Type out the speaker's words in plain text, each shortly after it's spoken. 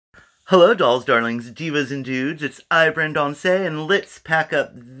Hello dolls, darlings, divas, and dudes, it's I, Brandoncye, and let's pack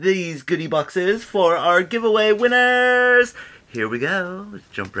up these goodie boxes for our giveaway winners! Here we go, let's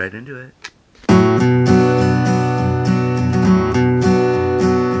jump right into it.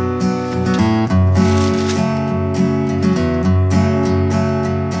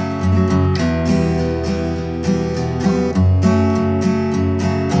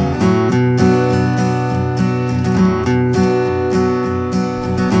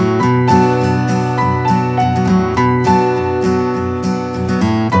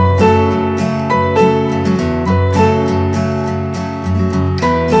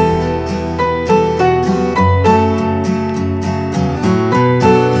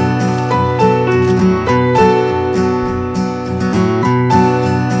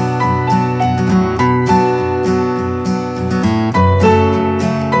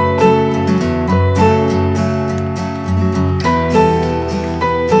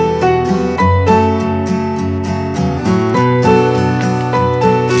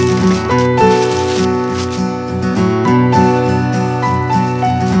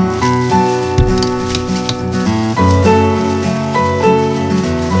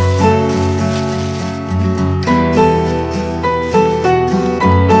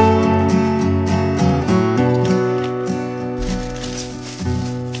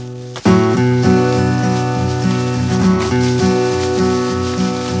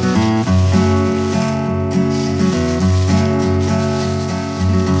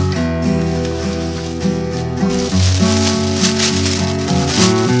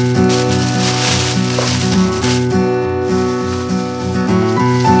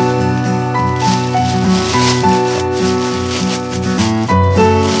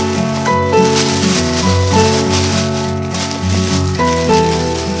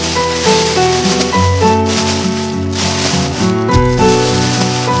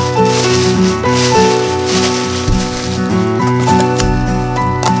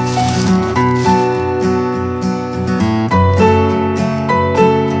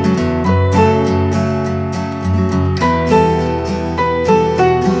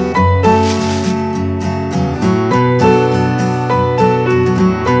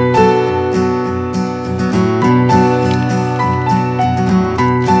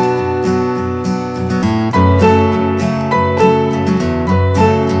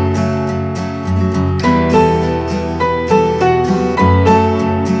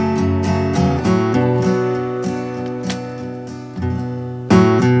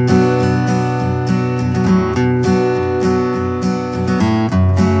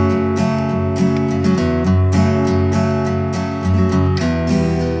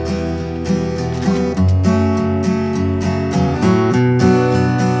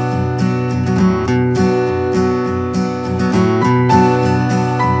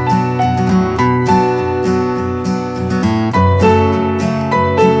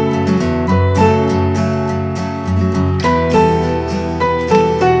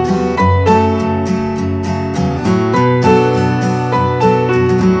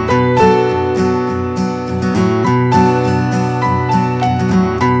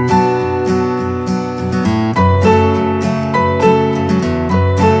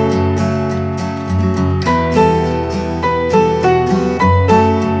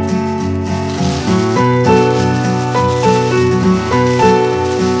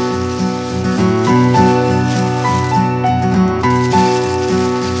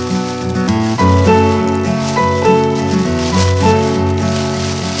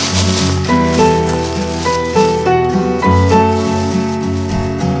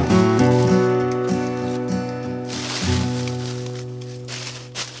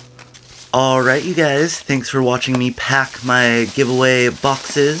 Alright you guys, thanks for watching me pack my giveaway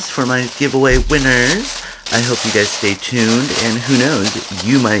boxes for my giveaway winners. I hope you guys stay tuned, and who knows,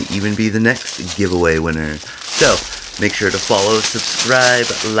 you might even be the next giveaway winner. So, make sure to follow, subscribe,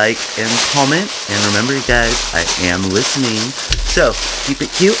 like, and comment, and remember you guys, I am listening. So, keep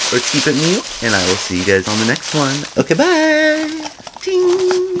it cute or keep it mute, and I will see you guys on the next one. Okay, bye!